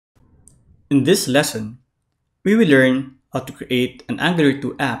In this lesson, we will learn how to create an Angular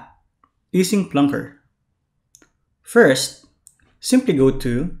 2 app using Plunker. First, simply go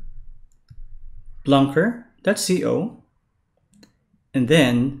to plunker.co and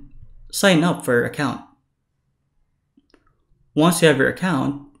then sign up for your account. Once you have your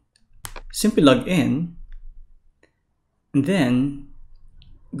account, simply log in and then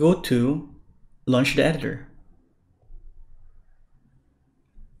go to launch the editor.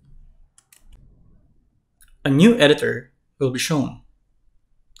 A new editor will be shown.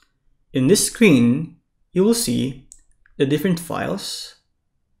 In this screen, you will see the different files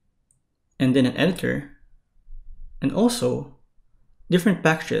and then an editor and also different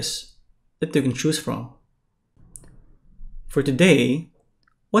packages that you can choose from. For today,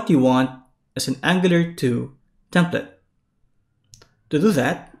 what you want is an Angular 2 template. To do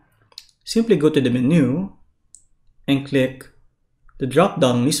that, simply go to the menu and click the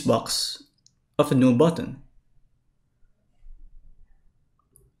drop-down list box of the New button.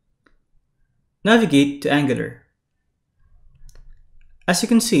 Navigate to Angular. As you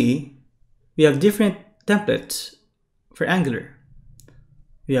can see, we have different templates for Angular.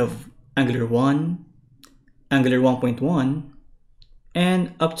 We have Angular 1, Angular 1.1,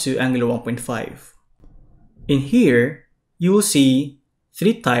 and up to Angular 1.5. In here, you will see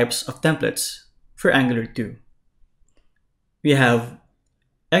three types of templates for Angular 2. We have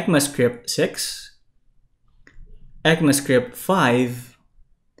ECMAScript 6, ECMAScript 5,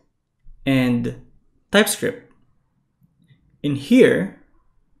 and TypeScript. In here,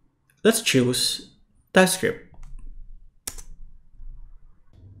 let's choose TypeScript.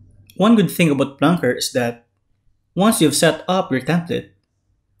 One good thing about Plunker is that once you've set up your template,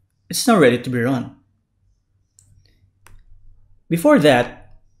 it's now ready to be run. Before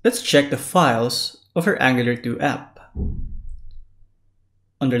that, let's check the files of our Angular 2 app.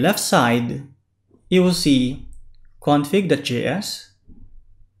 On the left side, you will see config.js,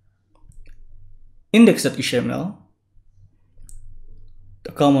 index.html,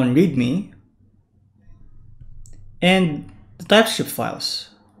 the common readme, and the TypeScript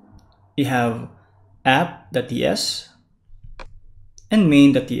files. We have app.ts and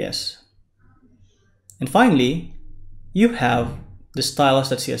main.ts. And finally, you have the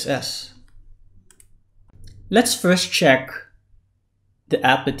styles.css. Let's first check the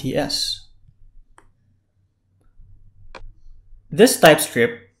app.ts. This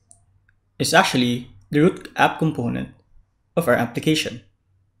TypeScript is actually the root app component of our application.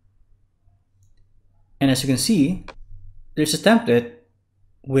 And as you can see, there's a template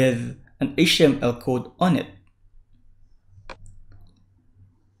with an HTML code on it.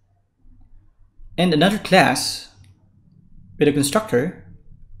 And another class with a constructor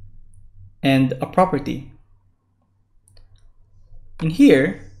and a property. In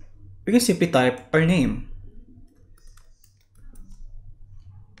here, we can simply type our name.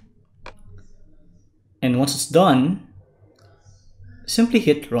 And once it's done, simply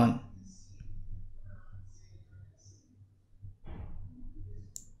hit run.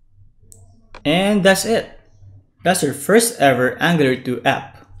 And that's it. That's your first ever Angular 2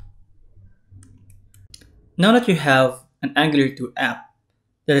 app. Now that you have an Angular 2 app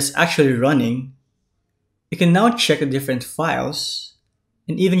that is actually running, you can now check the different files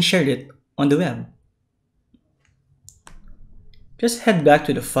and even share it on the web. Just head back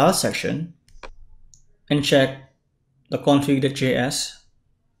to the file section and check the config.js,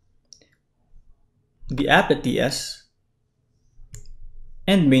 the app.ts,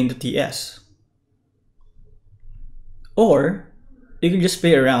 and main.ts. Or you can just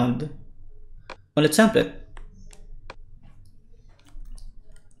play around on the template.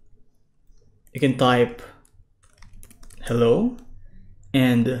 You can type hello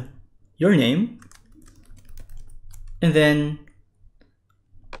and your name, and then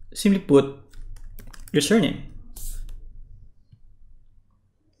simply put your surname.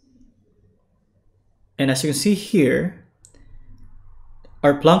 And as you can see here,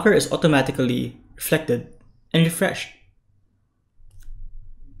 our Plunker is automatically reflected and refreshed.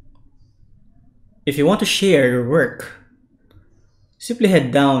 If you want to share your work, simply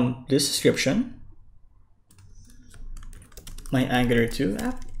head down this description, my Angular 2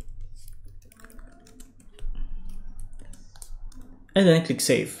 app, and then click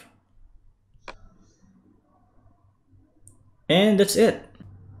save. And that's it.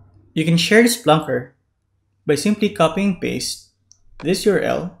 You can share this Plunker by simply copying and paste this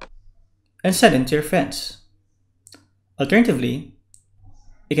URL and send it to your friends. Alternatively,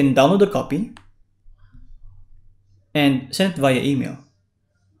 you can download a copy and send it via email.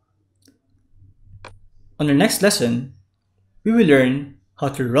 On our next lesson, we will learn how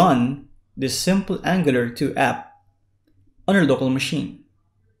to run this simple Angular 2 app on your local machine.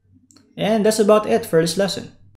 And that's about it for this lesson.